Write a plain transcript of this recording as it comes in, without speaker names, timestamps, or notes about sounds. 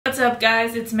up,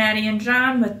 guys? It's Maddie and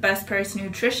John with Best Price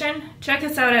Nutrition. Check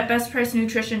us out at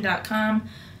BestPriceNutrition.com.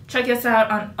 Check us out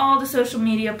on all the social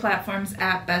media platforms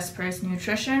at Best Price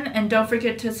Nutrition. And don't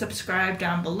forget to subscribe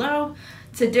down below.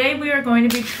 Today we are going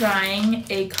to be trying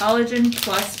a Collagen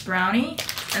Plus Brownie.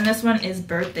 And this one is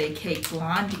birthday cake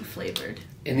Blondie flavored.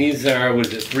 And these are, what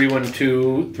is it,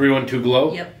 312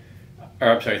 Glow? Yep. Or,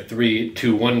 I'm sorry,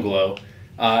 321 Glow.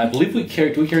 I believe do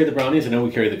we carry the brownies? I know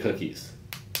we carry the cookies.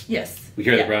 Yes. We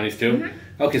carry the brownies too?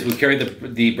 Mm-hmm. Okay, so we carry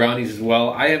the brownies as well.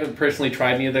 I haven't personally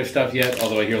tried any of their stuff yet,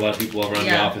 although I hear a lot of people around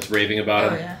the office raving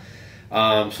about them.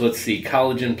 Yeah. So let's see,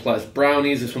 Collagen Plus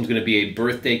Brownies. This one's going to be a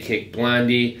birthday cake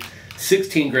Blondie.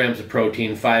 16 grams of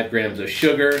protein, 5 grams of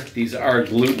sugar. These are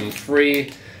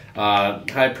gluten-free.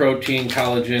 High protein,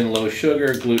 collagen, low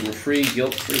sugar, gluten-free,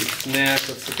 guilt-free snack.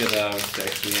 Let's look at what's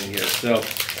actually in here. So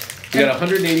we got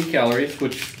 180 calories,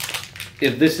 which,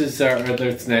 if this is our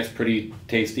other snacks, pretty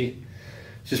tasty.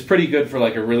 It's just pretty good for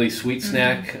like a really sweet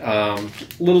snack. A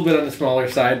little bit on the smaller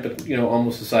side, but you know,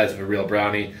 almost the size of a real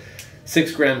brownie.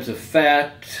 6 grams of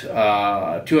fat,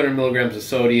 200 milligrams of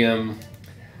sodium,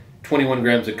 21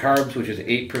 grams of carbs, which is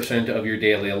 8% of your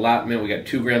daily allotment. We got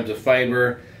 2 grams of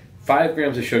fiber, 5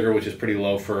 grams of sugar, which is pretty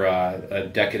low for a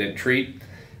decadent treat,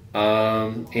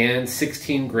 and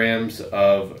 16 grams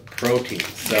of protein.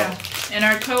 So. Yeah, and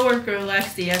our coworker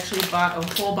Lexi actually bought a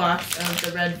whole box of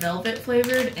the red velvet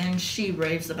flavored, and she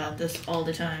raves about this all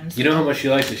the time. So. You know how much she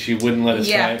likes it? She wouldn't let us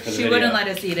try it for the video. She wouldn't let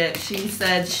us eat it. She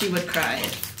said she would cry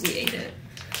if we ate it.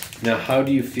 Now, how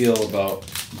do you feel about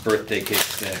birthday cake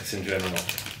snacks in general?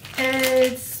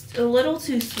 It's a little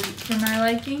too sweet for my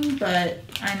liking, but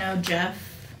I know Jeff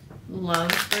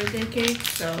loves birthday cake,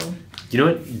 so... You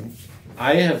know what?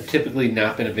 I have typically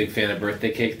not been a big fan of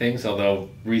birthday cake things, although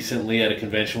recently at a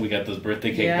convention we got those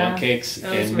birthday cake bun cakes,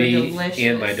 and me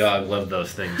and my dog love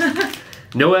those things.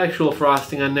 No actual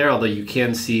frosting on there, although you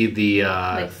can see the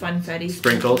like funfetti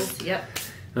sprinkles. Yep.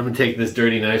 I'm going to take this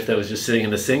dirty knife that was just sitting in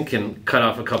the sink and cut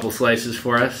off a couple slices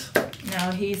for us.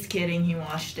 No, he's kidding. He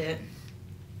washed it.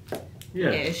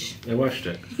 Yeah, Ish. I washed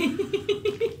it.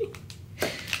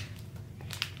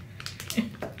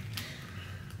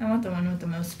 I want the one with the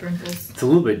most sprinkles. It's a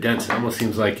little bit dense. It almost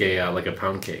seems like a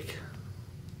pound cake.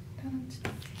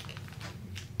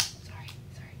 Sorry.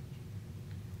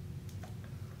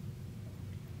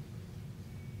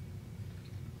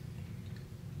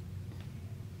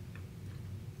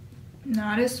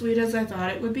 Not as sweet as I thought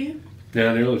it would be.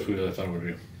 Yeah, they're really sweet as I thought it would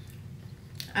be.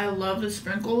 I love the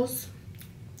sprinkles.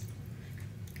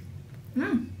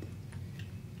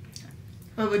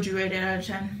 What would you rate it out of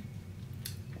 10?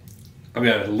 I mean,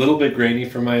 a little bit grainy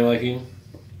for my liking,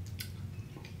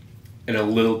 and a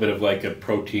little bit of like a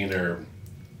protein or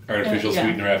artificial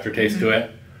sweetener aftertaste to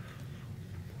it.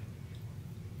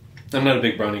 I'm not a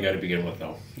big brownie guy to begin with,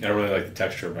 though. I don't really like the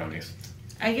texture of brownies.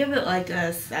 I give it like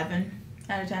a 7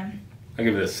 out of 10. I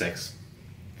give it a 6.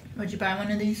 Would you buy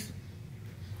one of these?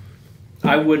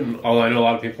 I wouldn't, although I know a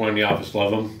lot of people in the office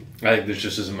love them. I think this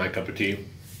just isn't my cup of tea.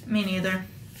 Me neither.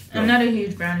 No. I'm not a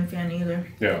huge brownie fan either.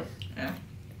 Yeah.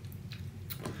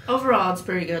 Overall, it's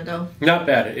pretty good, though. Not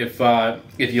bad. If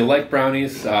you like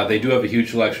brownies, they do have a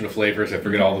huge selection of flavors. I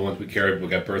forget all the ones we carried. We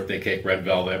got birthday cake, red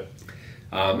velvet.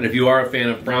 And if you are a fan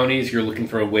of brownies, you're looking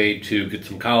for a way to get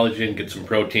some collagen, get some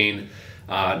protein,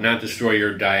 not destroy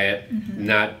your diet,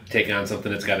 not take on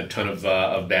something that's got a ton of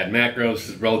bad macros,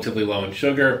 it's relatively low in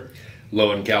sugar,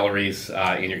 low in calories,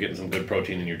 and you're getting some good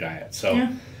protein in your diet. So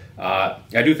I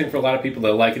do think for a lot of people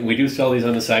that like it, we do sell these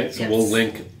on the site, so we'll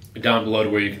link down below to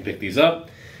where you can pick these up.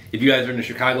 If you guys are in the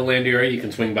Chicagoland area, you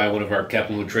can swing by one of our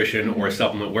Capital Nutrition or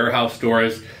Supplement Warehouse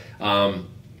stores. And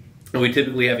we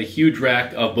typically have a huge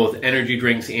rack of both energy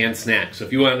drinks and snacks. So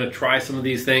if you want to try some of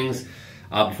these things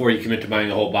before you commit to buying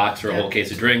a whole box or a whole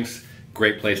case of drinks,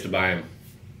 great place to buy them.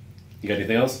 You got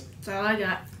anything else? That's all I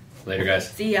got. Later, guys.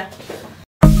 See ya.